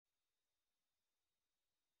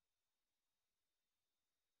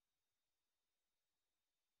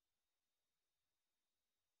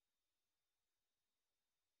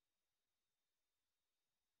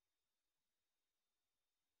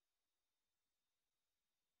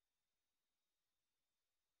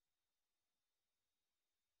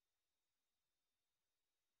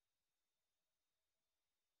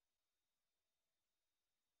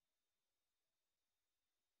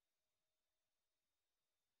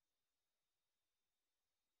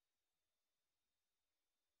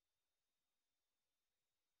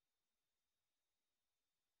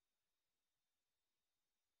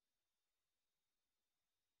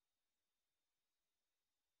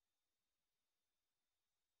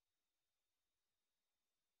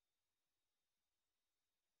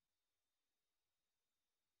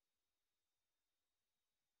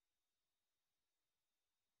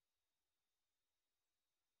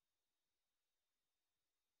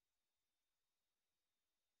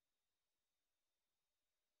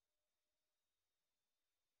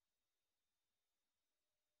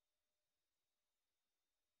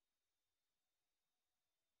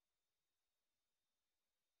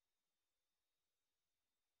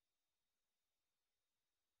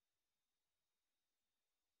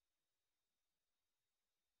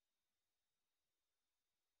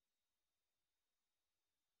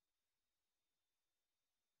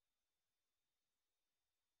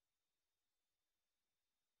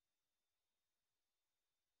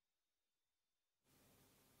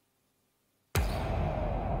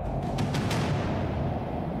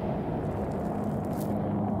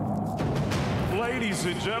Ladies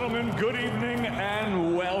and gentlemen, good evening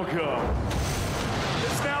and welcome.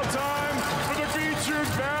 It's now time for the featured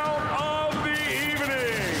bout of the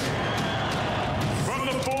evening. From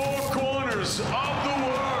the four corners of the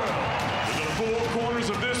world to the four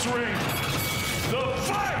corners of this ring, the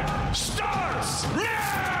fight starts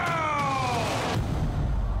now!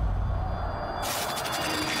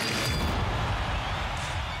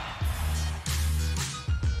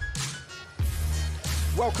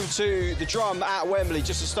 Welcome to the Drum at Wembley,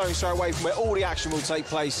 just a stone's throw away from where all the action will take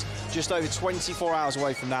place, just over 24 hours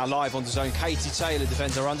away from now, live on DAZN. Katie Taylor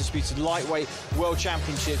defends her undisputed lightweight world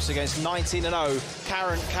championships against 19-0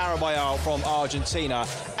 Karen Carabajal from Argentina.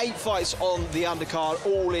 8 fights on the undercard,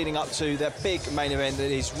 all leading up to their big main event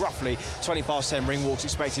that is roughly 20 past 10 ring walks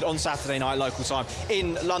expected on Saturday night local time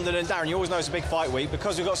in London. And Darren, you always know it's a big fight week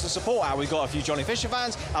because we've got some support out. We've got a few Johnny Fisher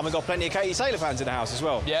fans and we've got plenty of Katie Taylor fans in the house as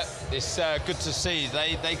well. Yeah, it's good to see.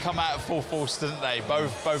 They come out at full force, didn't they?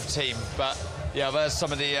 Both teams. But yeah, there's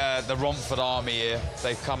some of the Romford Army here.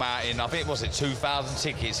 They've come out in, I think, was it 2,000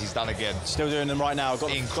 tickets he's done again. Still doing them right now.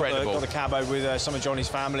 Incredible. Got the cab over with some of Johnny's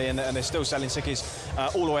family, and they're still selling tickets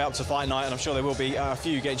all the way up to fight night, and I'm sure there will be a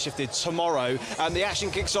few getting shifted tomorrow. The action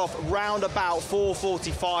kicks off round about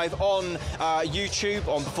 4:45 on YouTube,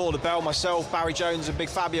 on Before the Bell. Myself, Barry Jones and Big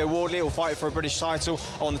Fabio Wardley will fight for a British title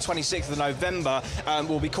on the 26th of November.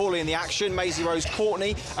 We'll be calling the action. Maisie Rose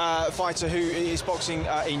Courtney, fighter who is boxing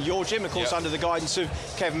in your gym, of course, under the guidance of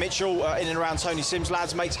Kevin Mitchell, in and around Tony Sims.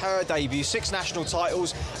 Lads, makes her debut, 6 national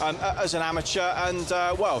titles as an amateur, and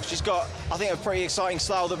well, she's got, I think, a pretty exciting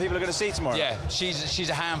style that people are going to see tomorrow. Yeah, she's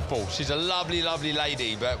a handful. She's a lovely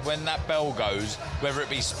lady, but when that bell goes, whether it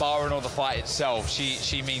be sparring or the fight itself,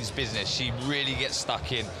 she means business. She really gets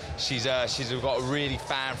stuck in. She's got a really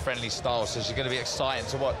fan-friendly style, so she's going to be exciting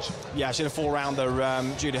to watch. Yeah, she had a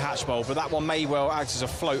 4-rounder Judy Hatchbowl, but that one may well act as a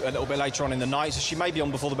float a little bit later on in the night, so she may be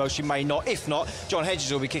on Before the Bell, she may not. If not, John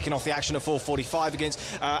Hedges will be kicking off the action at 4:45 against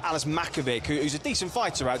Alice Makovic, who's a decent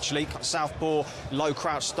fighter, actually. Southpaw, low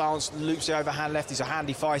crouch stance, loops the overhand left. He's a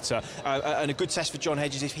handy fighter, and a good test for John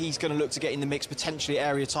Hedges if he's going to look to get in the mix, potentially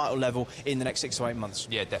area title level in the next 6 to 8 months.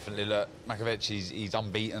 Yeah, definitely. Look, Makovic, he's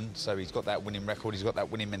unbeaten, so he's got that winning record, he's got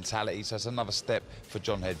that winning mentality, so it's another step for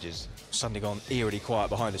John Hedges. Sunday gone eerily quiet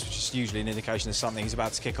behind us, which is usually an indication that something is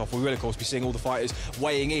about to kick off. We will, of course, be seeing all the fighters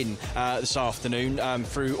weighing in this afternoon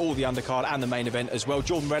through all the undercard and the main event as well.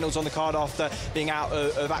 Jordan Reynolds on the card after being out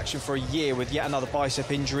of action for a year with yet another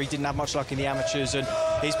bicep injury. Didn't have much luck in the amateurs, and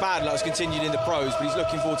his bad luck's continued in the pros, but he's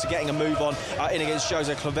looking forward to getting a move on in against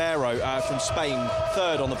Jose Clavero from Spain,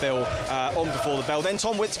 3rd on the bill on Before the Bell. Then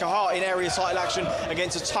Tom Whittaker-Hart in area title action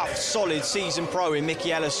against a tough, solid seasoned pro in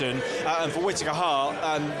Mickey Ellison. And for Whittaker-Hart,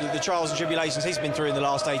 the trials and tribulations he's been through in the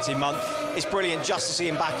last 18 months, it's brilliant just to see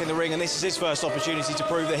him back in the ring, and this is his first opportunity to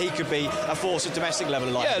prove that he could be a force at domestic level.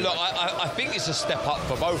 Yeah, look, I think it's a step up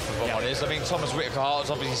for both, if I'm honest. I think Thomas Whittaker-Hart's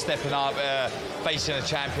obviously stepping up, facing a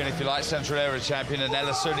champion, if you like, Central Area champion, and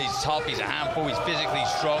Ellison, he's tough, he's a handful, he's physically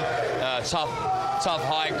strong, tough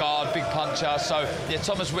high guard, big puncher. So, yeah,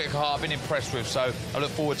 Thomas Whittaker-Hart I've been impressed with, so I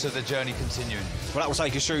look forward to the journey continuing. Well, that will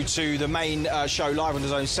take us through to the main show live on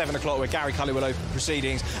DAZN, 7 o'clock, where Gary Cully will open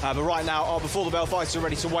proceedings. But right now, our Before the Bell fighters are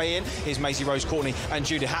ready to weigh in. Here's Maisie Rose Courtney and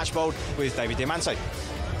Judith Hatchbold with David Diamante.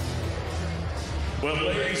 Well,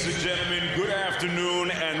 ladies and gentlemen, good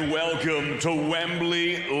afternoon and welcome to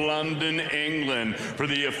Wembley, London, England, for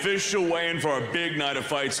the official weigh-in for our big night of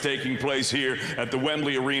fights taking place here at the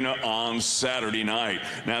Wembley Arena on Saturday night.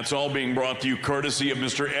 Now, it's all being brought to you courtesy of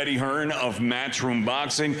Mr. Eddie Hearn of Matchroom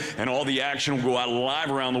Boxing, and all the action will go out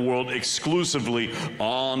live around the world exclusively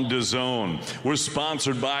on DAZN. We're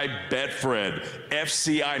sponsored by Betfred,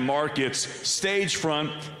 FCI Markets,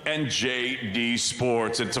 Stagefront, and JD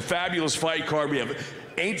Sports. It's a fabulous fight card. We have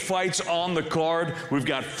 8 fights on the card. We've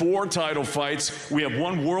got 4 title fights. We have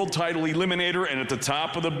 1 world title eliminator, and at the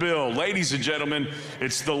top of the bill, ladies and gentlemen,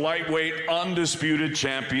 it's the lightweight undisputed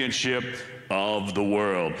championship of the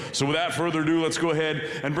world. So without further ado, let's go ahead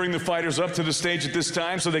and bring the fighters up to the stage at this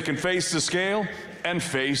time so they can face the scale and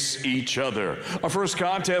face each other. Our first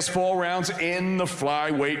contest, 4 rounds in the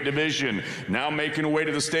flyweight division. Now making her way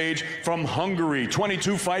to the stage from Hungary,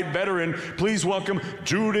 22-fight veteran, please welcome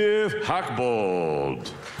Judith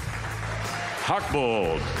Hatchbold.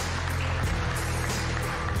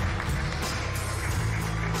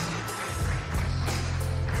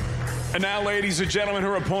 And now, ladies and gentlemen,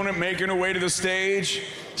 her opponent making her way to the stage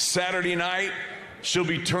Saturday night She'll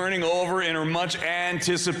be turning over in her much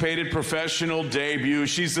anticipated professional debut.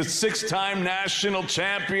 She's the 6-time national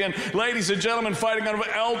champion. Ladies and gentlemen, fighting out of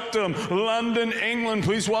Eltham, London, England,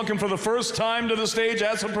 please welcome for the first time to the stage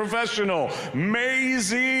as a professional,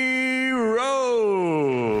 Maisie Rose.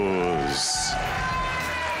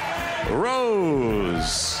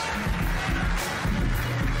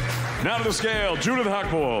 Now to the scale, Judith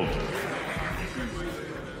Huckbold.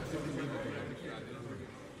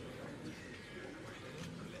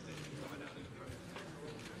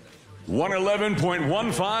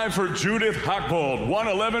 111.15 for Judith Huckbold.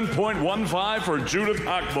 111.15 for Judith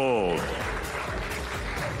Huckbold.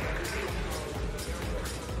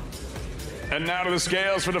 And now to the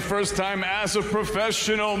scales for the first time as a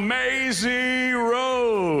professional, Maisie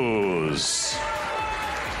Rose.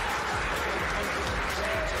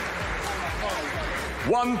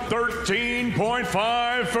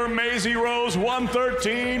 113.5 for Maisie Rose.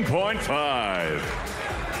 113.5.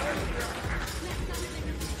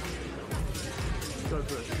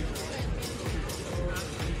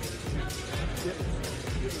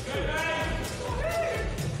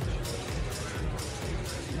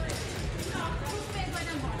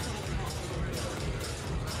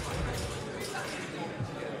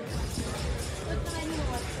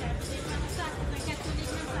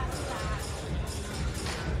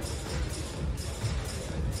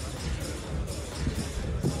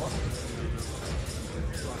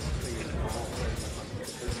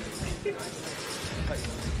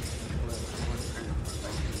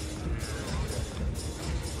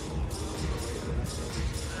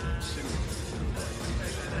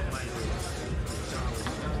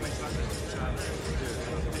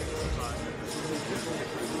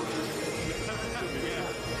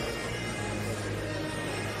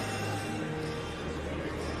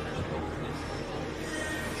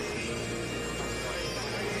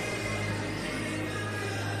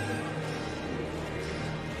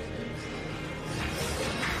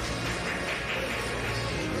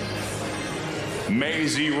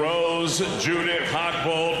 Maisie Rose, Judith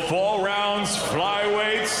Huckbold, 4 rounds,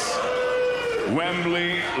 flyweights,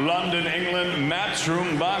 Wembley, London, England,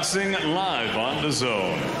 Matchroom Boxing, live on the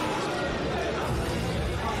Zone.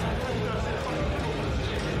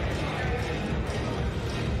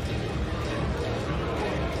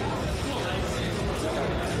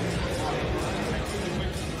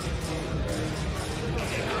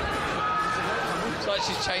 It's like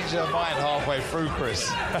she's changed her mind halfway through,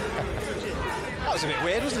 Chris. That was a bit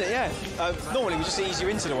weird, wasn't it? Yeah. Normally we just ease you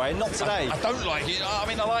into the way, not today. I don't like it. I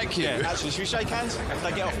mean, I like you. Yeah, actually, should we shake hands?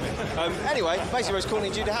 They get off me. Anyway, Maisie Rose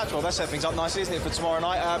calling Judith Huckbold. That set things up nicely, isn't it, for tomorrow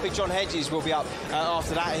night? Big John Hedges will be up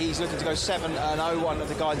after that. He's looking to go 7-0 under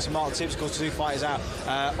the guidance of Martin Tibbs. Of course, 2 fighters out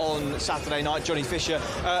on Saturday night. Johnny Fisher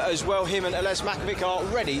as well. Him and Ellie Scotney are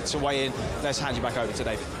ready to weigh in. Let's hand you back over to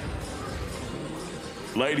David.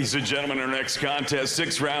 Ladies and gentlemen, our next contest,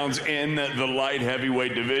 6 rounds in the light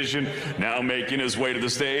heavyweight division. Now making his way to the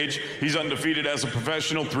stage. He's undefeated as a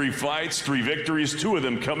professional, 3 fights, 3 victories, 2 of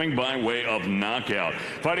them coming by way of knockout.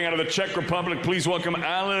 Fighting out of the Czech Republic, please welcome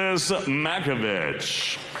Alice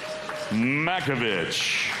Makovic.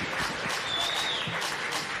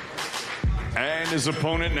 And his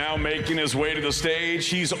opponent now making his way to the stage.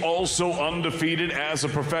 He's also undefeated as a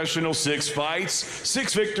professional, 6 fights,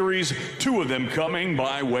 6 victories, 2 of them coming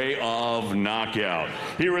by way of knockout.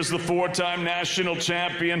 Here is the 4-time national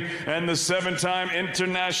champion and the 7-time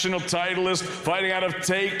international titleist, fighting out of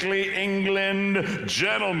Takeley, England,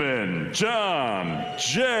 gentlemen, John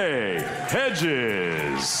J.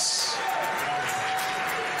 Hedges.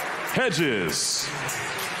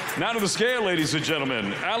 Now to the scale, ladies and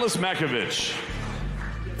gentlemen, Alice Makovic.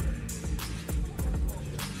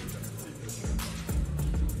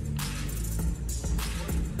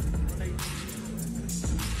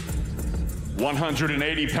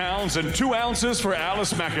 180 pounds and 2 ounces for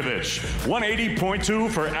Alice Makovic.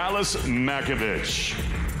 180.2 for Alice Makovic.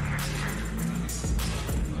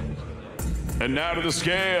 And now to the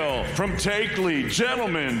scale, from Takeley,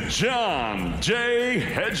 gentlemen, John J.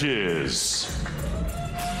 Hedges.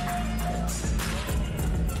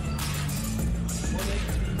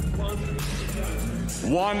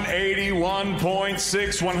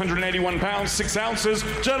 181.6, 181 pounds, 6 ounces.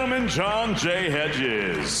 Gentlemen, John J.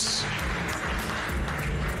 Hedges.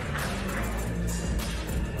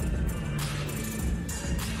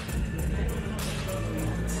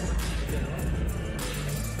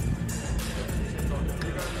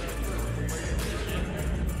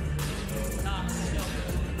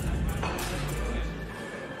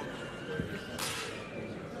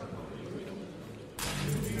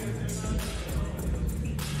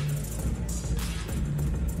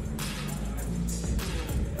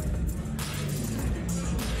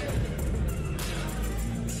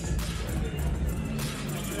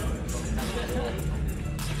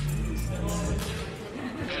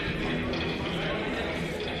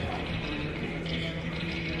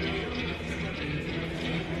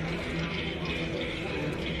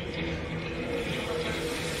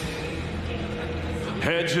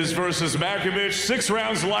 Hedges versus Makovich, 6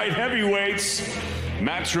 rounds light heavyweights.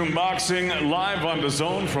 Matchroom Boxing live on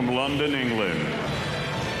DAZN from London, England.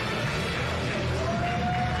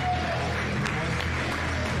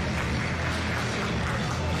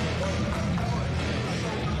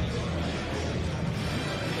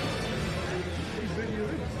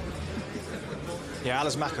 Yeah,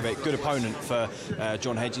 Alice Makovic, good opponent for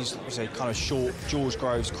John Hedges. He's a kind of short, George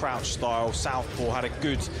Groves, crouch style, southpaw. Had a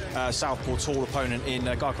good southpaw tall opponent in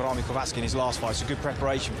a guy called Armin Kovatsky in his last fight. So good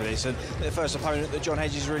preparation for this. And the first opponent that John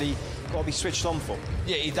Hedges really got to be switched on for.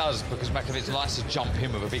 Yeah, he does, because Makovic likes to jump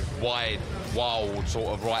in with a big, wide, wild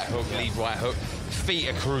sort of right hook, lead right hook. Feet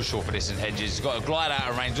are crucial for this in Hedges. He's got to glide out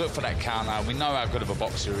of range, look for that counter. We know how good of a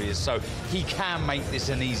boxer he is, so he can make this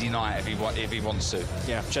an easy night if he wants to.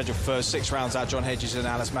 Yeah, scheduled for 6 rounds out, John Hedges and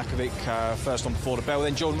Alice Makovic, first on before the bell.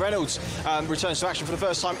 Then Jordan Reynolds returns to action for the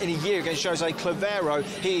first time in a year against Jose Clavero.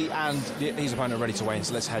 He and his opponent are ready to weigh in,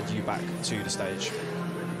 so let's head you back to the stage.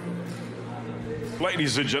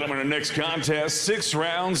 Ladies and gentlemen, our next contest, 6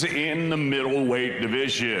 rounds in the middleweight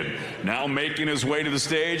division. Now making his way to the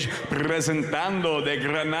stage, presentando de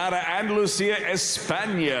Granada, Andalucía,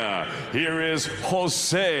 España. Here is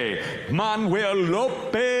Jose Manuel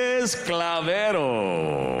Lopez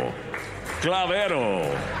Clavero.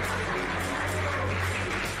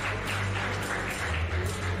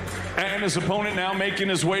 And his opponent now making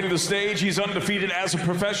his way to the stage. He's undefeated as a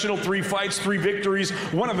professional, 3 fights, 3 victories,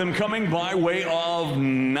 one of them coming by way of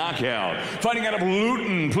knockout. Fighting out of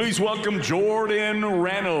Luton, please welcome Jordan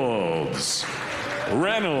Reynolds.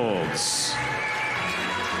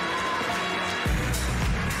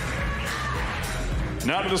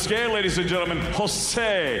 Now to the scale, ladies and gentlemen,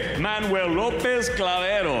 Jose Manuel Lopez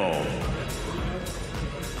Clavero.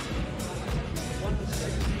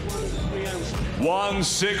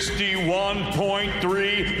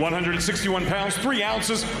 161.3, 161 pounds, 3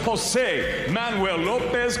 ounces, Jose Manuel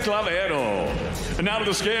Lopez Clavero. And now to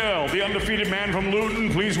the scale, the undefeated man from Luton,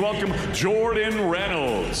 please welcome Jordan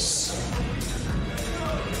Reynolds.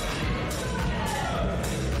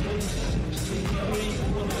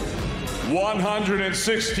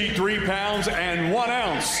 163 pounds and 1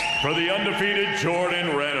 ounce for the undefeated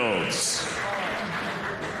Jordan Reynolds.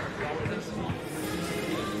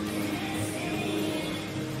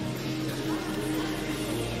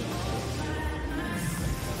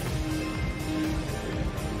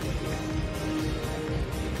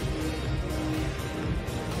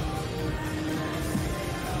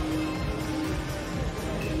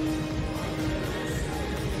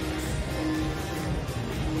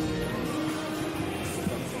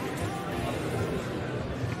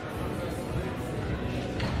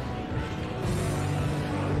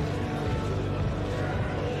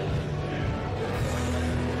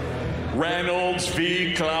 Reynolds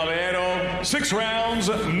v. Clavero, 6 rounds,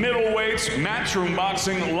 middleweights, Matchroom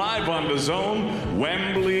Boxing, live on DAZN,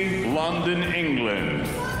 Wembley, London, England.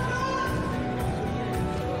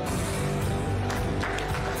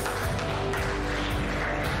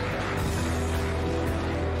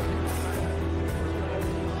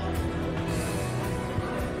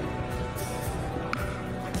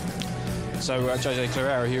 So Jose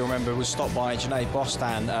Clavero, who you remember, was stopped by Janae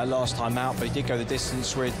Bostan last time out, but he did go the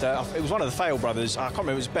distance with, it was one of the Fail brothers, I can't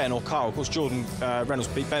remember if it was Ben or Carl. Of course, Jordan Reynolds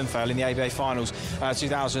beat Ben Fail in the ABA Finals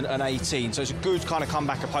 2018. So it's a good kind of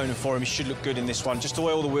comeback opponent for him. He should look good in this one, just to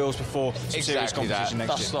oil the wheels before some serious competition next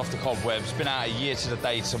year. Dust off the cobwebs. Been out a year to the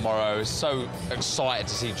day tomorrow. So excited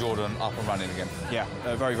to see Jordan up and running again. Yeah,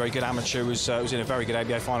 a very, very good amateur. Was in a very good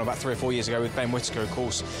ABA final about 3 or 4 years ago with Ben Whittaker, of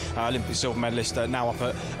course, Olympic silver medalist, now up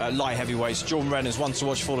at light heavyweights. Jordan Reynolds, one to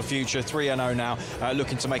watch for the future, 3-0 now,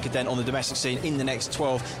 looking to make a dent on the domestic scene in the next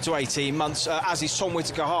 12 to 18 months, as is Tom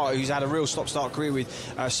Whittaker-Hart, who's had a real stop-start career with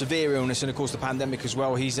severe illness and, of course, the pandemic as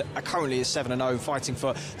well. He's currently at 7-0, fighting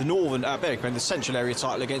for the Northern, the Central Area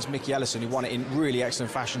title against Mickey Ellison, who won it in really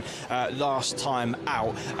excellent fashion last time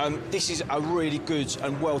out. This is a really good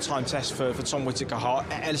and well-timed test for Tom Whittaker-Hart.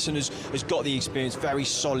 Ellison has got the experience, very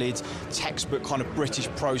solid, textbook kind of British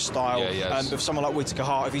pro style. Yeah, yes. But for someone like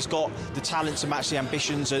Whittaker-Hart, if he's got the talent to match the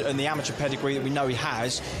ambitions and the amateur pedigree that we know he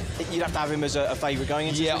has, you'd have to have him as a favourite going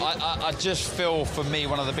into. Yeah, I just feel, for me,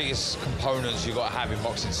 one of the biggest components you've got to have in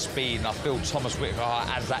boxing, speed, and I feel Thomas Whittaker-Hart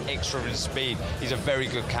adds that extra in speed. He's a very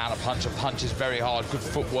good counter puncher, punches very hard, good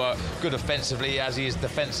footwork, good offensively as he is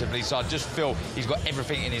defensively, so I just feel he's got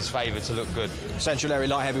everything in his favour to look good. Central Area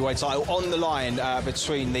light heavyweight title on the line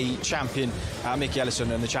between the champion Mickey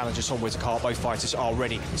Ellison and the challenger Tom Whittaker-Hart. Both fighters are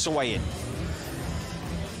ready to weigh in.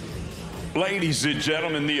 Ladies and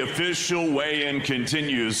gentlemen, the official weigh-in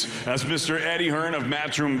continues as Mr. Eddie Hearn of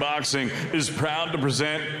Matchroom Boxing is proud to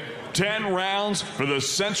present 10 rounds for the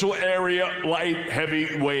Central Area Light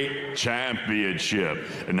Heavyweight Championship.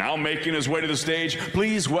 And now making his way to the stage,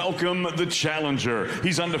 please welcome the challenger.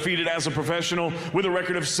 He's undefeated as a professional with a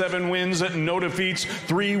record of 7 wins, no defeats,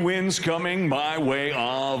 3 wins coming by way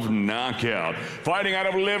of knockout. Fighting out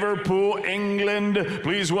of Liverpool, England,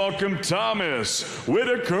 please welcome Thomas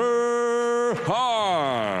Whitaker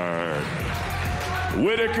Hart.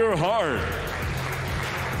 Whitaker Hart.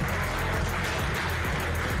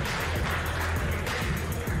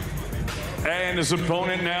 And his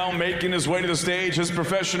opponent now making his way to the stage. His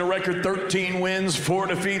professional record, 13 wins, 4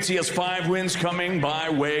 defeats. He has 5 wins coming by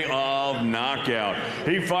way of knockout.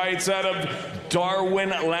 He fights out of Darwin,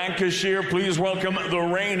 Lancashire. Please welcome the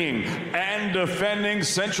reigning and defending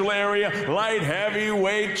Central Area Light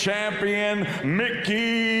Heavyweight Champion,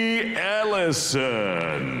 Mickey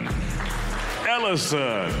Ellison.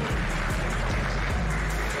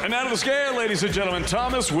 And out of the scale, ladies and gentlemen,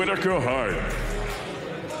 Thomas Whitaker Hart.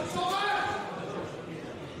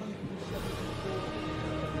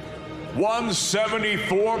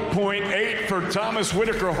 $174.8 for Thomas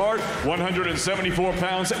Whitaker Hart, 174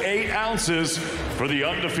 pounds, 8 ounces for the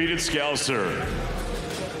undefeated Scouser.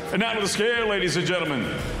 And out of the scale, ladies and gentlemen,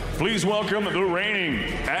 please welcome the reigning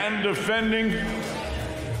and defending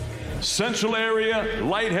Central Area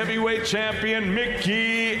Light Heavyweight Champion,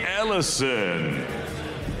 Mickey Ellison.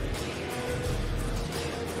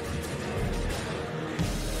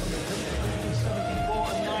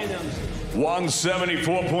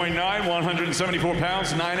 $174.9, 174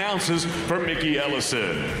 pounds, 9 ounces for Mickey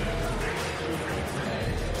Ellison.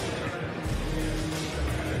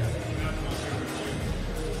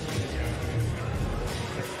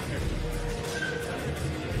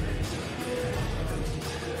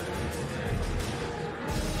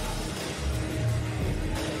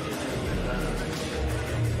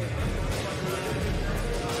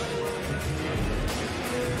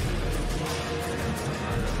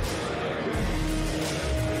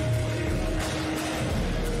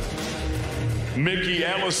 Mickey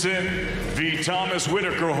Ellison v. Thomas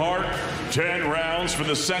Whitaker Hart, 10 rounds for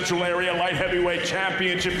the Central Area Light Heavyweight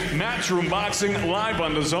Championship. Matchroom Boxing live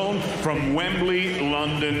on the zone from Wembley,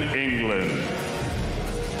 London, England.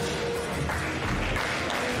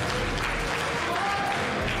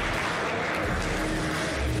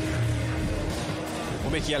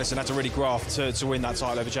 Well, Mickey Ellison had to really graft to win that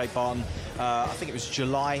title over Jake Barton. I think it was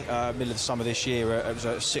July, middle of the summer this year. It was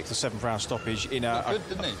a 6th or 7th round stoppage. It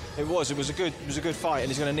was a good fight, and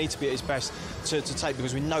he's going to need to be at his best to take,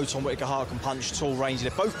 because we know Tom Whitaker Hart can punch, tall, rangy.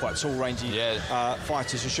 They're both quite tall, rangy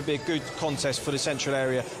fighters. It should be a good contest for the Central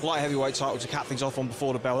Area Light Heavyweight title to cap things off on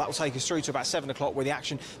before the bell. That will take us through to about 7 o'clock, where the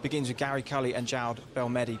action begins with Gary Cully and Jowd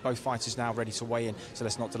Belmedi. Both fighters now ready to weigh in, so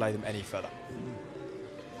let's not delay them any further.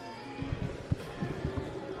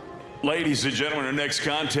 Ladies and gentlemen, our next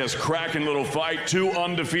contest, cracking little fight. 2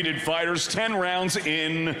 undefeated fighters, 10 rounds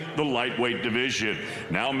in the lightweight division.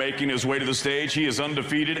 Now making his way to the stage, he is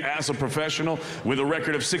undefeated as a professional with a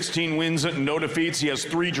record of 16 wins and no defeats. He has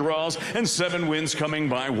 3 draws and 7 wins coming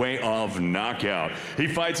by way of knockout. He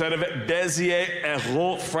fights out of Béziers,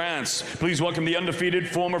 Hérault, France. Please welcome the undefeated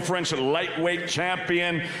former French lightweight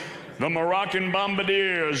champion, the Moroccan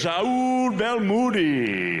bombardier, Jowd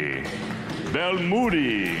Belmedi.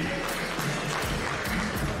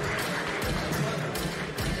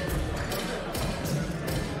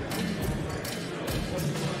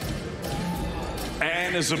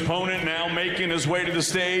 And his opponent now making his way to the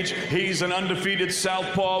stage. He's an undefeated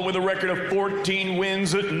southpaw with a record of 14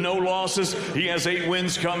 wins, no losses. He has 8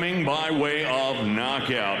 wins coming by way of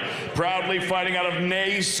knockout. Proudly fighting out of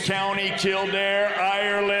Naas County, Kildare,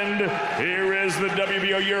 Ireland. Here is the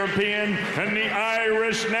WBO European and the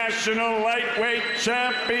Irish national lightweight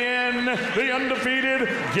champion, the undefeated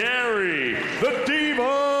Gary the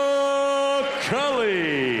Diva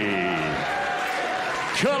Cully.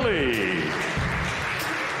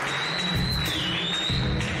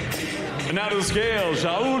 And out of the scale,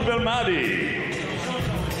 Jowd Belmedi.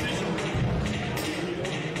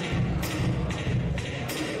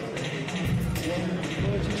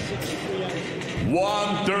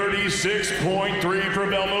 $136.3 for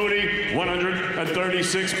Belmedi,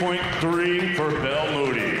 136.3 for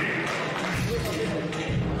Belmedi.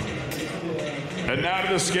 And now to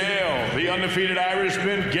the scale, the undefeated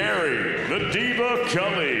Irishman, Gary the Diva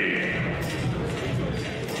Cully.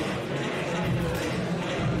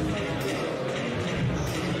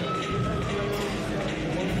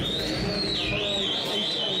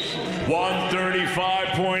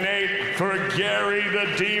 $135.8 for Gary the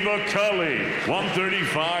Diva Cully.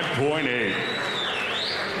 135.8.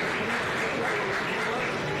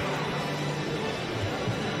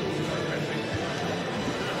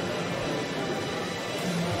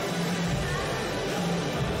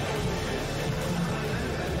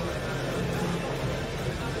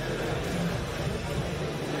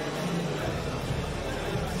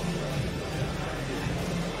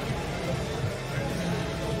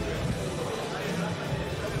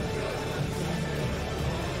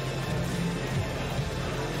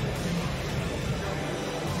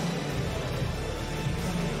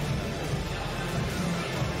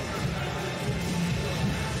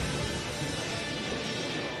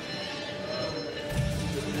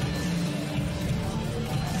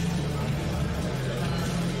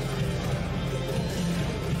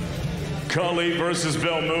 Cully versus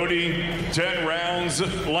Belmoody, 10 rounds,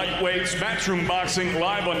 lightweights, matchroom boxing,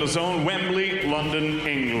 live on the zone, Wembley, London,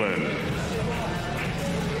 England.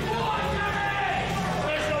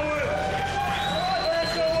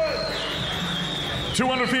 Two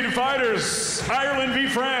undefeated fighters, Ireland v.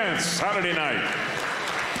 France, Saturday night.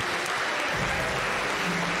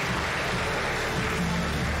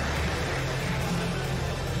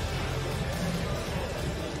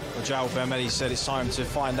 Joel Vermelli said it's time to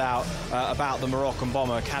find out about the Moroccan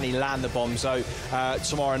bomber. Can he land the bomb? So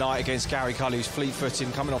tomorrow night against Gary Cully, who's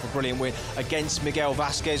fleet-footed, coming off a brilliant win against Miguel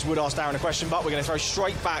Vasquez. Would ask Darren a question, but we're going to throw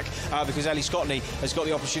straight back because Ellie Scotney has got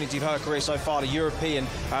the opportunity of her career so far, the European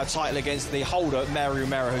title against the holder, Mary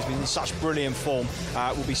Romero, who's been in such brilliant form.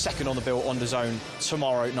 Will be second on the bill on the zone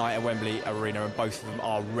tomorrow night at Wembley Arena, and both of them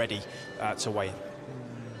are ready to weigh in.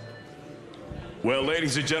 Well,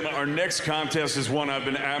 ladies and gentlemen, our next contest is one I've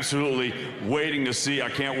been absolutely waiting to see. I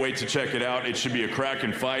can't wait to check it out. It should be a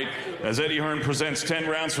cracking fight as Eddie Hearn presents 10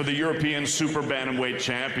 rounds for the European Super Bantamweight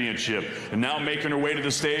Championship. And now making her way to the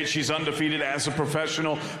stage, she's undefeated as a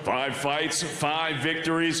professional. 5 fights, 5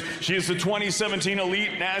 victories. She is the 2017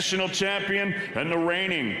 Elite National Champion and the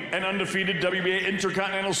reigning and undefeated WBA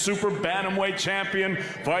Intercontinental Super Bantamweight Champion,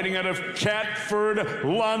 fighting out of Catford,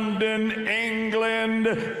 London, England,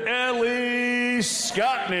 Ellie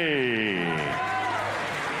Scotney.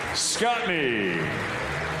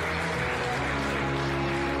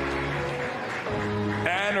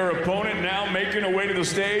 And her opponent now making her way to the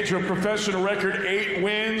stage. Her professional record, 8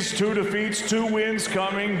 wins, 2 defeats, 2 wins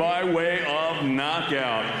coming by way of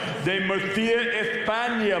knockout. De Murcia,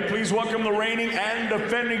 España. Please welcome the reigning and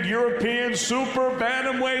defending European Super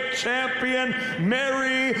Bantamweight Champion,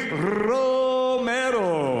 Mary Romero.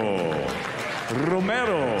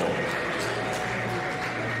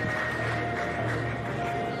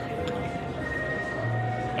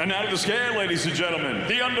 And out of the scale, ladies and gentlemen,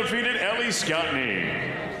 the undefeated Ellie Scotney.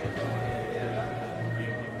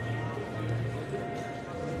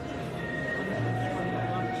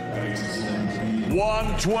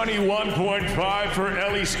 $121.5 for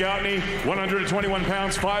Ellie Scotney, 121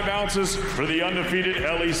 pounds, 5 ounces for the undefeated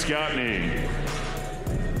Ellie Scotney.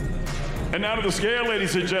 And out of the scale,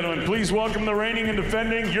 ladies and gentlemen, please welcome the reigning and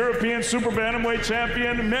defending European Super Bantamweight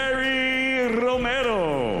Champion, Mary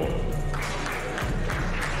Romero.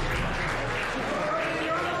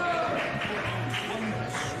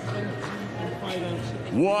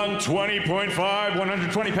 $120.5,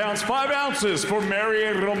 120 pounds, 5 ounces for Mary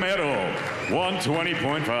Romero.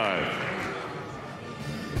 120.5.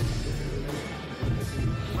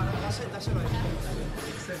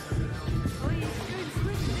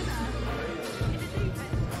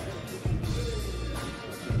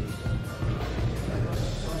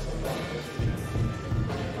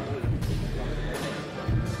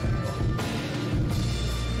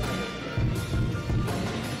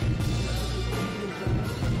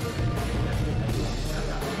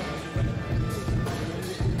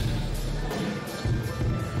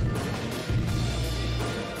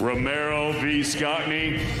 Romero v.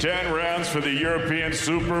 Scotney, 10 rounds for the European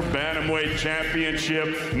Super Bantamweight Championship.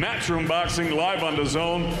 Matchroom boxing live on the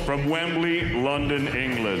zone from Wembley, London,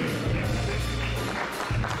 England.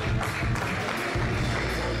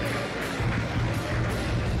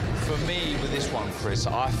 For me, with this one, Chris,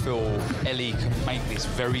 I feel Ellie can make this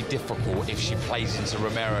very difficult if she plays into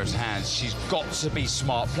Romero's hands. She's got to be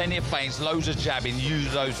smart. Plenty of feints, loads of jabbing, use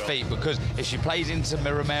those feet, because if she plays into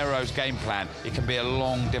Romero's game plan, it can be a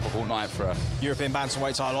long, difficult night for her. European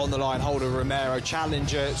bantamweight title on the line, holder Romero,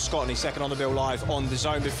 challenger Scotney, second on the bill live on the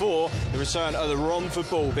zone. Before the return of the Romford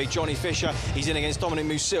Bull, Big Johnny Fisher, he's in against Dominic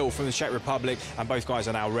Musil from the Czech Republic, and both guys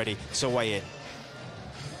are now ready to weigh in.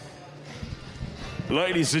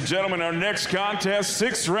 Ladies and gentlemen, our next contest,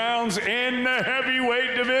 6 rounds in the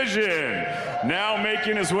heavyweight division. Now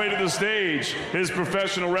making his way to the stage, his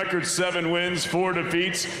professional record, 7 wins, 4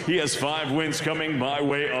 defeats. He has 5 wins coming by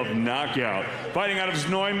way of knockout. Fighting out of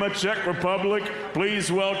Znojma, Czech Republic, please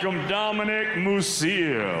welcome Dominic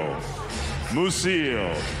Musil.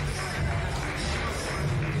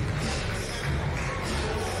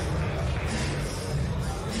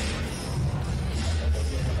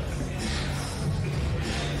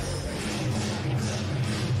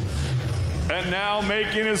 And now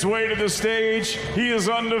making his way to the stage, he is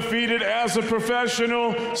undefeated as a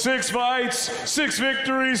professional. 6 fights, 6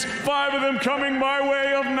 victories, 5 of them coming by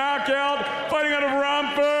way of knockout. Fighting out of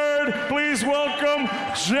Romford, please welcome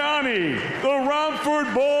Johnny, the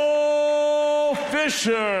Romford Bull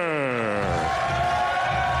Fisher.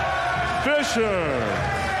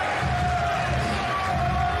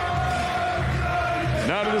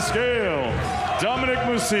 Now to the scale. Dominic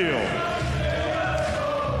Musil.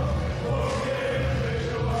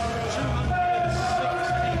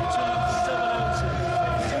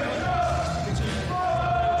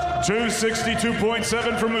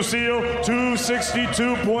 262.7 for Musil,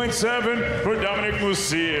 262.7 for Dominic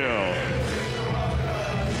Musil.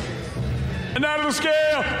 And out of the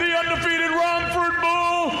scale, the undefeated Romford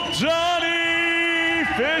Bull, Johnny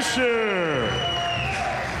Fisher.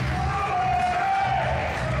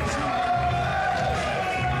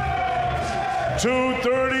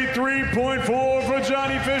 $233.4 for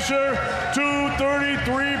Johnny Fisher,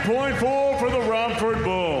 $233.4 for the Romford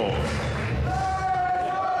Bull.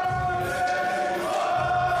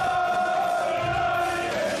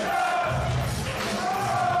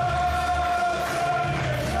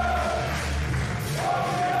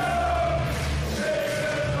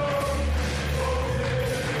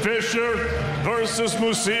 Fisher versus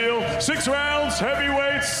Musil. 6 rounds,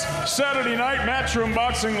 heavyweights. Saturday night, Matchroom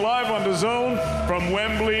Boxing live on DAZN from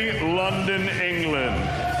Wembley, London, England.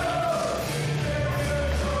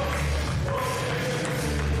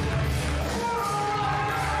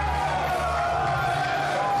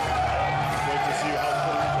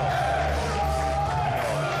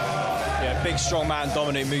 Big strong man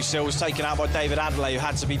Dominic Musil was taken out by David Adelaide, who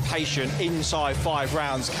had to be patient inside 5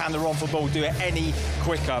 rounds. Can the Romford Bull do it any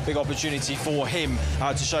quicker? Big opportunity for him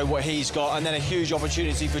to show what he's got, and then a huge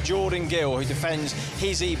opportunity for Jordan Gill, who defends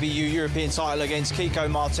his EBU European title against Kiko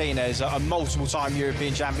Martinez, a multiple-time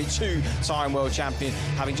European champion, 2-time world champion,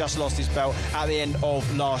 having just lost his belt at the end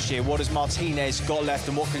of last year. What has Martinez got left,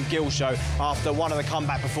 and what can Gill show after one of the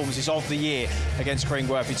comeback performances of the year against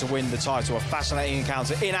Kringworthy to win the title? A fascinating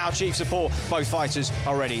encounter in our chief support. Both fighters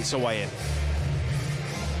are ready to weigh in.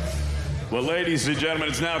 Well, ladies and gentlemen,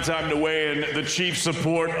 it's now time to weigh in the chief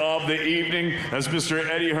support of the evening, as Mr.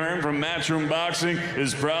 Eddie Hearn from Matchroom Boxing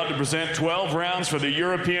is proud to present 12 rounds for the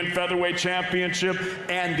European Featherweight Championship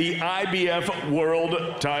and the IBF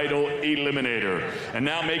World Title Eliminator. And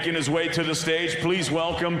now making his way to the stage, please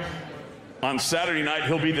welcome, on Saturday night,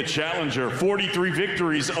 he'll be the challenger. 43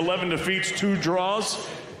 victories, 11 defeats, 2 draws.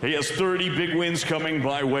 He has 30 big wins coming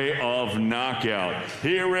by way of knockout.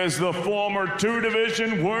 Here is the former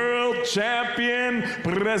 2-division world champion,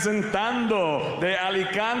 presentando de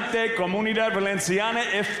Alicante, Comunidad Valenciana,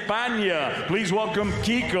 España. Please welcome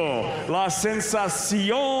Kiko, La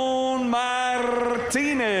Sensación Martinez.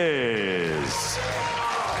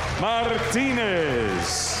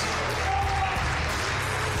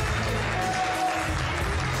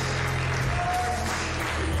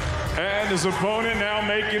 And his opponent now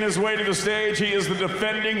making his way to the stage. He is the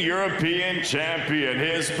defending European champion.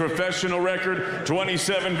 His professional record,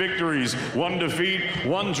 27 victories, 1 defeat,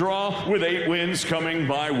 1 draw, with 8 wins coming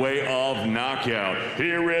by way of knockout.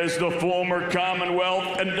 Here is the former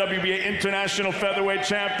Commonwealth and WBA International Featherweight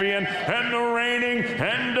champion and the reigning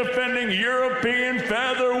and defending European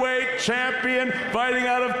Featherweight champion, fighting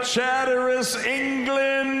out of Chatteris,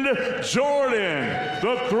 England, Jordan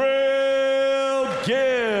the Thrill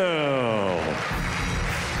Gill.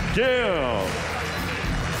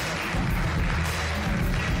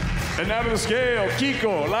 And now to the scale,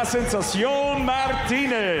 Kiko, La Sensación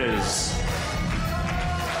Martinez.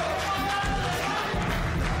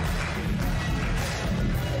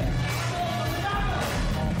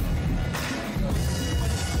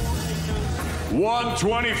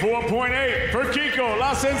 $124.8 for Kiko,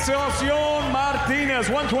 La Sensación Martinez,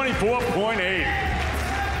 124.8.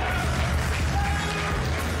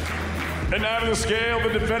 And now to the scale, the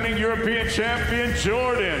defending European champion,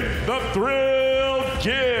 Jordan the Thrill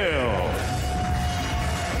Gill.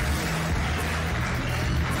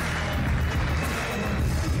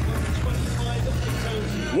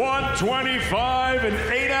 $125 and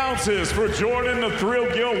 8 ounces for Jordan the Thrill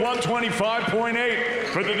Gill, 125.8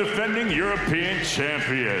 for the defending European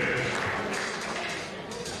champion.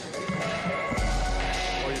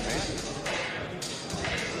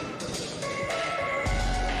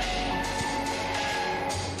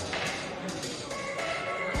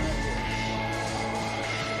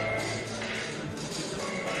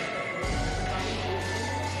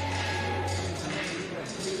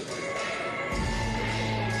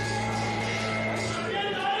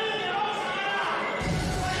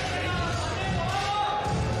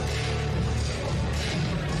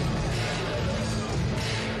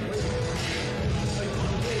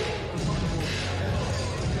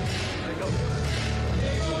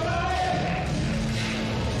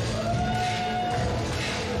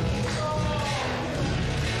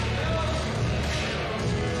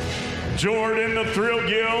 Jordan the Thrill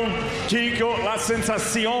Gill, Kiko La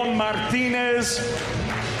Sensación Martinez.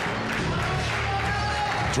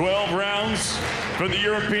 12 rounds for the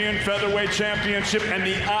European Featherweight Championship and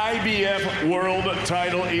the IBF World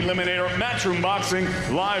Title Eliminator. Matchroom Boxing,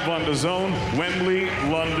 live on DAZN, Wembley,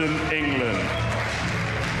 London, England.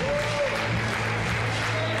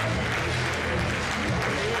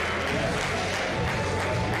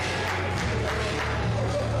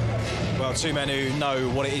 Well, two men who know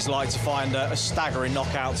what it is like to find a staggering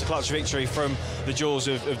knockout, to clutch victory from the jaws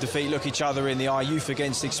of defeat, look each other in the eye, youth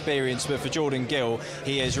against experience. But for Jordan Gill,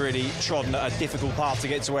 he has really trodden a difficult path to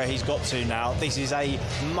get to where he's got to now. This is a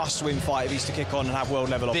must-win fight if he's to kick on and have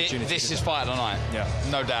world-level opportunities. This is fight of the night, yeah,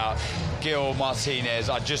 no doubt. Gill, Martinez,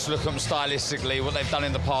 I just look at them stylistically, what they've done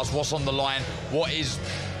in the past, what's on the line, what is,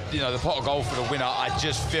 you know, the pot of gold for the winner. I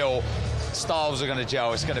just feel styles are going to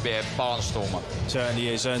gel. It's going to be a barnstormer. Certainly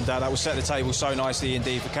is, and that will set the table so nicely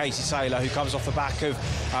indeed for Katie Taylor, who comes off the back of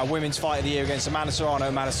Women's Fight of the Year against Amanda Serrano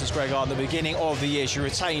and Madison Scragard at the beginning of the year. She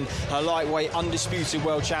retained her lightweight undisputed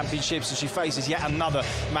world championships, and she faces yet another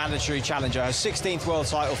mandatory challenger. Her 16th world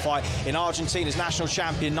title fight in Argentina's national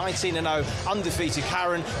champion, 19-0, undefeated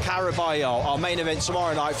Karen Carabajal. Our main event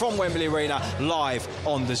tomorrow night from Wembley Arena, live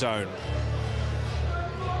on DAZN.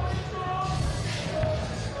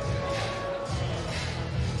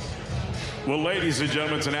 Well, ladies and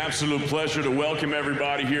gentlemen, it's an absolute pleasure to welcome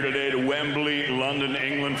everybody here today to Wembley, London,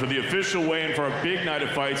 England, for the official weigh-in for our big night of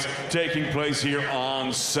fights taking place here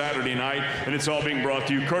on Saturday night. And it's all being brought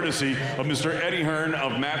to you courtesy of Mr. Eddie Hearn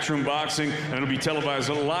of Matchroom Boxing, and it'll be televised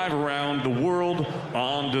live around the world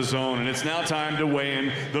on DAZN. And it's now time to weigh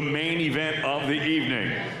in the main event of the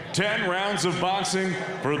evening. 10 rounds of boxing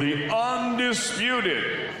for the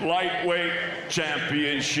undisputed lightweight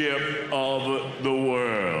championship of the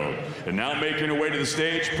world. And now making her way to the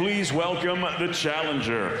stage, please welcome the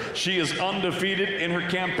challenger. She is undefeated in her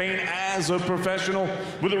campaign as a professional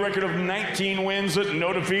with a record of 19 wins,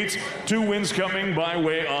 no defeats, 2 wins coming by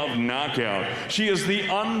way of knockout. She is the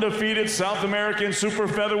undefeated South American super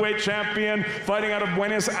featherweight champion, fighting out of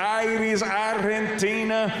Buenos Aires,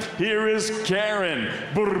 Argentina. Here is Karen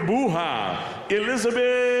Burbuja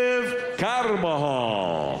Elizabeth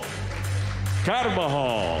Carabajal.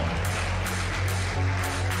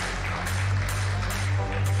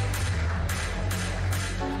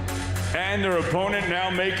 And their opponent now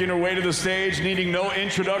making her way to the stage, needing no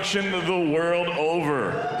introduction the world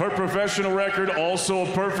over. Her professional record, also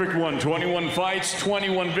a perfect one. 21 fights,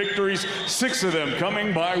 21 victories, 6 of them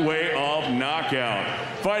coming by way of knockout.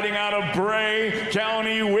 Fighting out of Bray,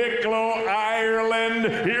 County Wicklow, Ireland,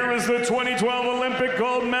 here is the 2012 Olympic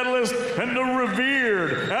gold medalist and the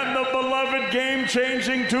revered and the beloved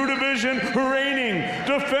game-changing two-division reigning,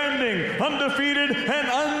 defending, undefeated, and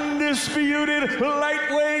undisputed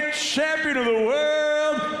lightweight champion of the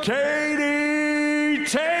world, Katie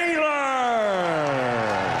Taylor.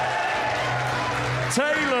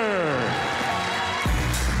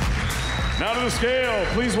 Now to the scale,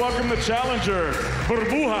 please welcome the challenger,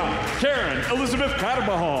 Burbuja Karen Elizabeth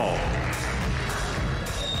Carabajal.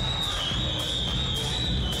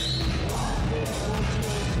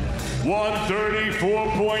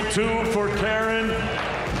 .134.2 for Karen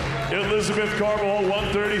Elizabeth Carabajal,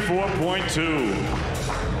 134.2.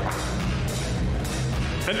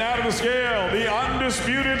 And now to the scale, the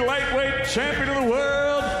undisputed lightweight champion of the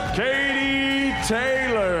world, Katie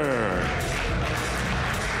Taylor.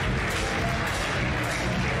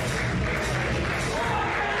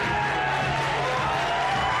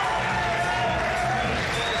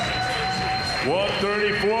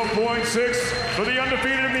 .134.6 for the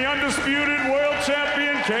undefeated and the undisputed world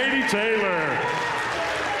champion, Katie Taylor.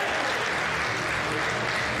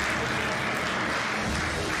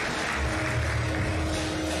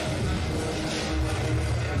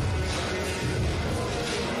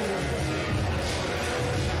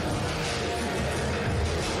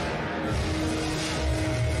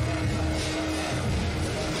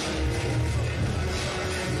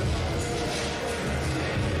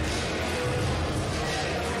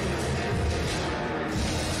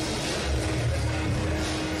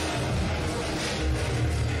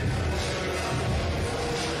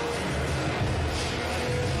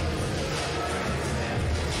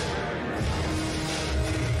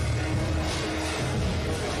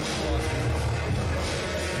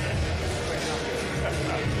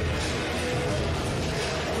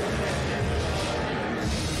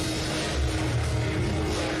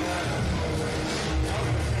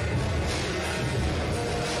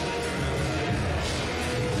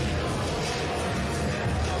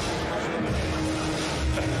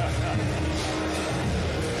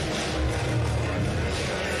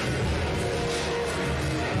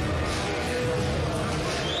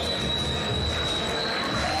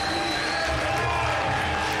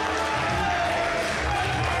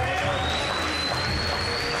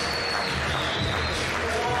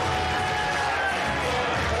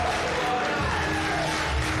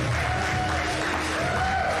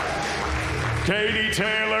 Katie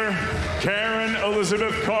Taylor, Karen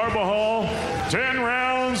Elizabeth Carabajal, 10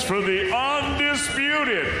 rounds for the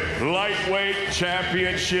Undisputed Lightweight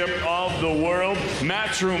Championship of the World.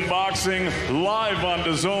 Matchroom Boxing, live on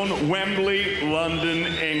DAZN, Wembley, London,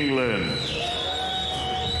 England.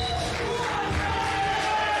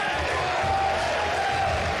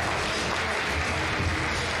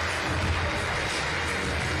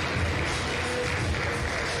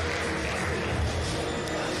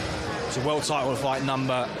 It's a world title fight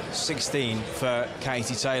number 16 for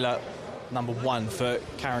Katie Taylor, number 1 for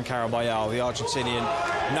Karen Carabajal, the Argentinian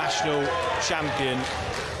national champion.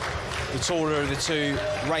 The taller of the two,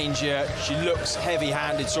 rangier. She looks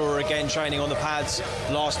heavy-handed. Saw her again training on the pads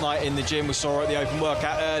last night in the gym. We saw her at the open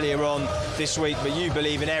workout earlier on this week. But you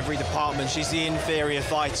believe in every department. She's the inferior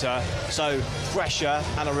fighter. So pressure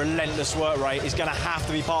and a relentless work rate is going to have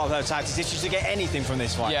to be part of her tactics if she's to get anything from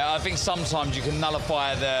this fight. Yeah, I think sometimes you can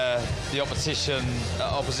nullify the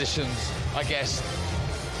opposition's, I guess,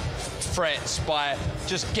 threats by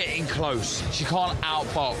just getting close. She can't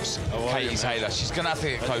outbox Katie Taylor. She's going to have to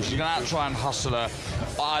get close. She's going to have to try and hustle her.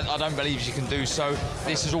 I don't believe she can do so.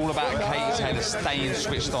 This is all about Katie Taylor staying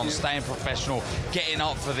switched on, staying professional, getting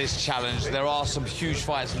up for this challenge. There are some huge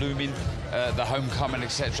fights looming, the homecoming,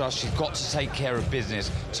 etc. She's got to take care of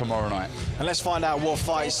business tomorrow night. And let's find out what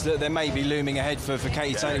fights that there may be looming ahead for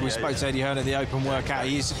Katie Taylor. We spoke to Eddie Hearn at the open workout.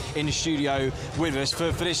 He's in the studio with us.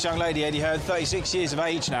 For this young lady, Eddie Hearn, 36 years of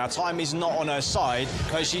age now. Time is not on her side.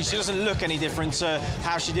 She doesn't look any different to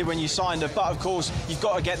how she did when you signed her. But, of course, you've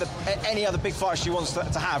got to get any other big fight she wants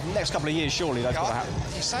to have. Next couple of years, surely, that's got to happen.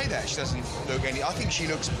 You say that, she doesn't look any... I think she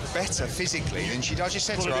looks better physically than she does. I just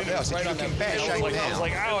said to her right there, I said, you look in better shape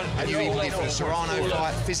now. And you even did for the Serrano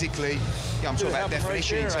fight, physically. Yeah, I'm talking about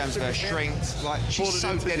definition in terms of her strength. Like, she's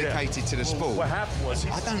so dedicated to the sport.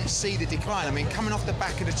 I don't see the decline. I mean, coming off the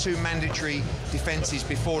back of the 2 mandatory defences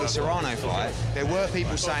before the Serrano fight, there were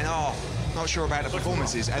people saying, oh, not sure about the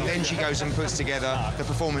performances, and then she goes and puts together the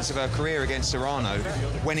performance of her career against Serrano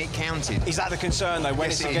when it counted. Is that the concern, though,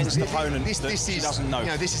 when it's against an opponent that she doesn't know? You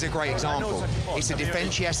know, this is a great example. It's a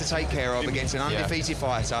defence she has to take care of against an undefeated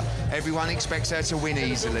fighter. Everyone expects her to win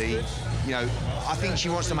easily. You know, I think she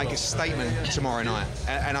wants to make a statement tomorrow night,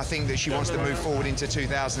 and I think that she wants to move forward into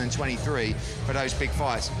 2023 for those big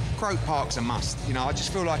fights. Croke Park's a must. You know, I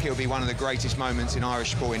just feel like it'll be one of the greatest moments in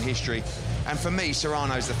Irish sporting history. And for me,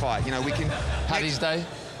 Serrano's the fight. You know, we can... Paddy's Day?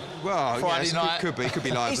 Well, Friday night. Could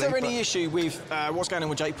be lively. Is there any issue with what's going on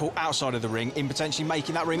with Jake Paul outside of the ring in potentially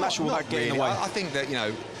making that rematch, or will that get in the way? I think that, you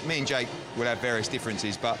know, me and Jake will have various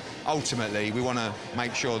differences, but ultimately we want to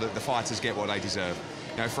make sure that the fighters get what they deserve.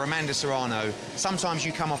 You know, for Amanda Serrano, sometimes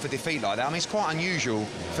you come off a defeat like that. I mean, it's quite unusual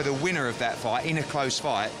for the winner of that fight, in a close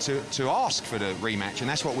fight, to ask for the rematch, and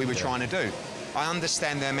that's what we were trying to do. I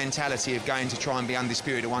understand their mentality of going to try and be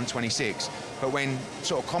undisputed at 126, but when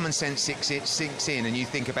sort of common sense sinks in and you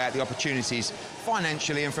think about the opportunities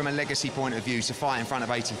financially and from a legacy point of view to fight in front of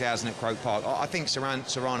 80,000 at Croke Park, I think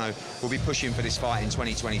Serrano will be pushing for this fight in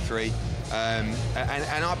 2023, and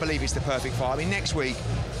I believe it's the perfect fight. I mean, next week,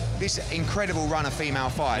 this incredible run of female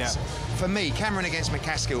fights. Yeah. For me, Cameron against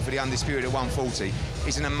McCaskill for the Undisputed at 140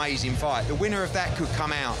 is an amazing fight. The winner of that could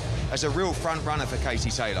come out as a real front runner for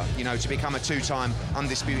Katie Taylor, you know, to become a 2-time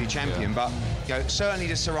Undisputed champion. But, you know, certainly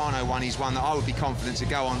the Serrano one is one that I would be confident to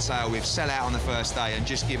go on sale with, sell out on the first day, and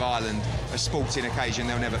just give Ireland a sporting occasion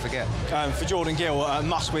they'll never forget. For Jordan Gill, a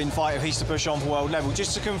must-win fight if he's to push on for world level.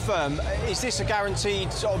 Just to confirm, is this a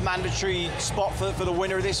guaranteed sort of mandatory spot for the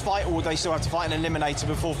winner of this fight, or would they still have to fight an eliminator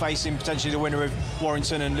before facing potentially the winner of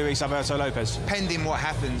Warrington and Luis Alberto Lopez? Pending what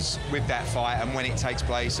happens with that fight and when it takes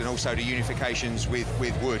place, and also the unifications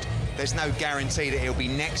with Wood, there's no guarantee that it'll be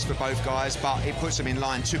next for both guys, but it puts them in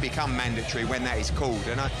line to become mandatory when that is called.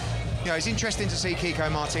 And you know, it's interesting to see Kiko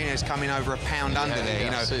Martinez coming over a pound under there.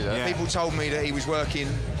 You know, people told me that he was working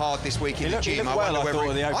hard this week in the gym.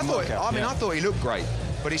 I thought he looked great.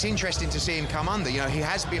 But it's interesting to see him come under. You know, he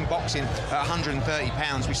has been boxing at 130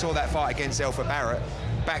 pounds. We saw that fight against Alpha Barrett,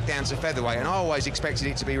 back down to featherweight, and I always expected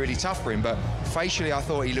it to be really tough for him, but facially I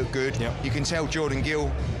thought he looked good. Yep. You can tell Jordan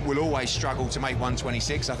Gill will always struggle to make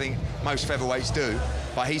 126. I think most featherweights do,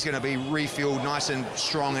 but he's going to be refueled nice and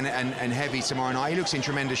strong and heavy tomorrow night. He looks in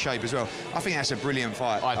tremendous shape as well. I think that's a brilliant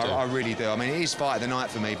fight. I really do. I mean, it is fight of the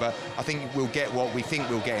night for me, but I think we'll get what we think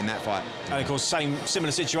we'll get in that fight. And of course,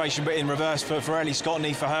 similar situation, but in reverse for Ellie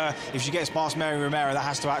Scotney. For her, if she gets past Mary Romero, that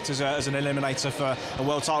has to act as an eliminator for a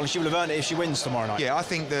world title. She will have earned it if she wins tomorrow night. Yeah, I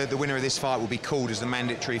think the winner of this fight will be called as the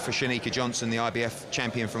mandatory for Shanika Johnson, the IBF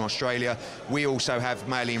champion from Australia. We also have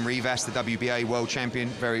Maylene Rivas, the WBA world champion,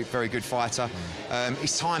 very, very good fighter.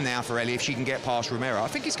 it's time now for Ellie if she can get past Romero. I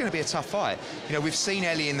think it's going to be a tough fight. You know, we've seen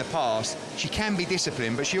Ellie in the past. She can be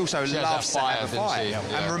disciplined, but she also loves to have a fight. Yeah.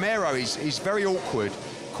 And Romero is very awkward,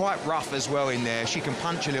 quite rough as well in there. She can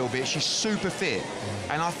punch a little bit. She's super fit.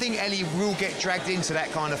 And I think Ellie will get dragged into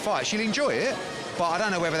that kind of fight. She'll enjoy it, but I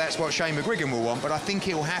don't know whether that's what Shane McGuigan will want, but I think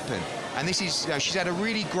it will happen. And this is, you know, she's had a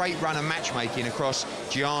really great run of matchmaking across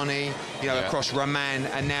Gianni, you know, across Roman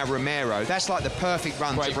and now Romero. That's like the perfect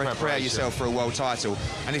run to prepare yourself for a world title.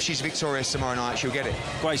 And if she's victorious tomorrow night, she'll get it.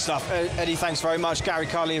 Great stuff. Eddie, thanks very much. Gary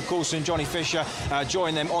Cully, of course, and Johnny Fisher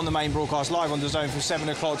join them on the main broadcast live on the Zone from 7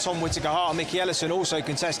 o'clock. Tom Whittaker Hart and Mickey Ellison also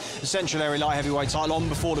contest the Central Area Light Heavyweight title on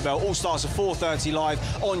Before the Bell. All starts at 4:30 live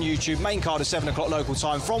on YouTube. Main card at 7 o'clock local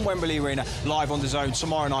time from Wembley Arena live on the Zone.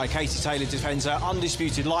 Tomorrow night, Katie Taylor defends her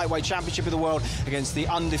undisputed lightweight championship of the world against the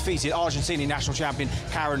undefeated Argentinian national champion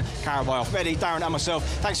Karen Carabajal. From Eddie, Darren and myself,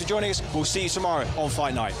 thanks for joining us. We'll see you tomorrow on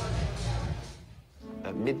Fight Night.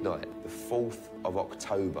 At midnight, the 4th of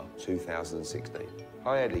October 2016.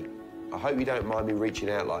 Hi Eddie, I hope you don't mind me reaching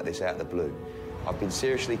out like this out of the blue. I've been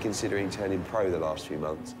seriously considering turning pro the last few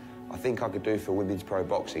months. I think I could do for women's pro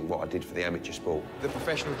boxing what I did for the amateur sport. The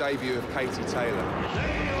professional debut of Katie Taylor.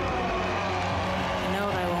 I know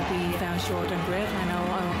that I won't be found short and grit. I know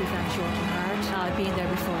I won't be found short and hard. I've been there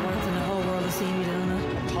before, and the whole world has seen me doing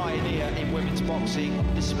it. A pioneer in women's boxing,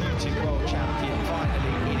 undisputed world champion.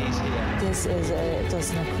 Finally, it is here. This is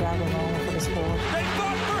just an incredible moment for the sport. They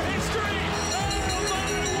fought for history!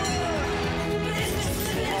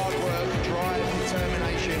 Hard work, drive,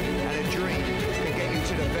 determination, and a dream can get you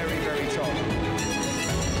to the very, very top.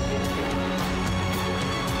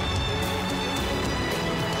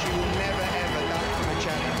 She will never, ever duck from a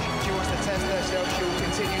challenge. She wants to test herself. She will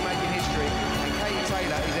continue making history. And Katie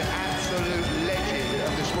Taylor is an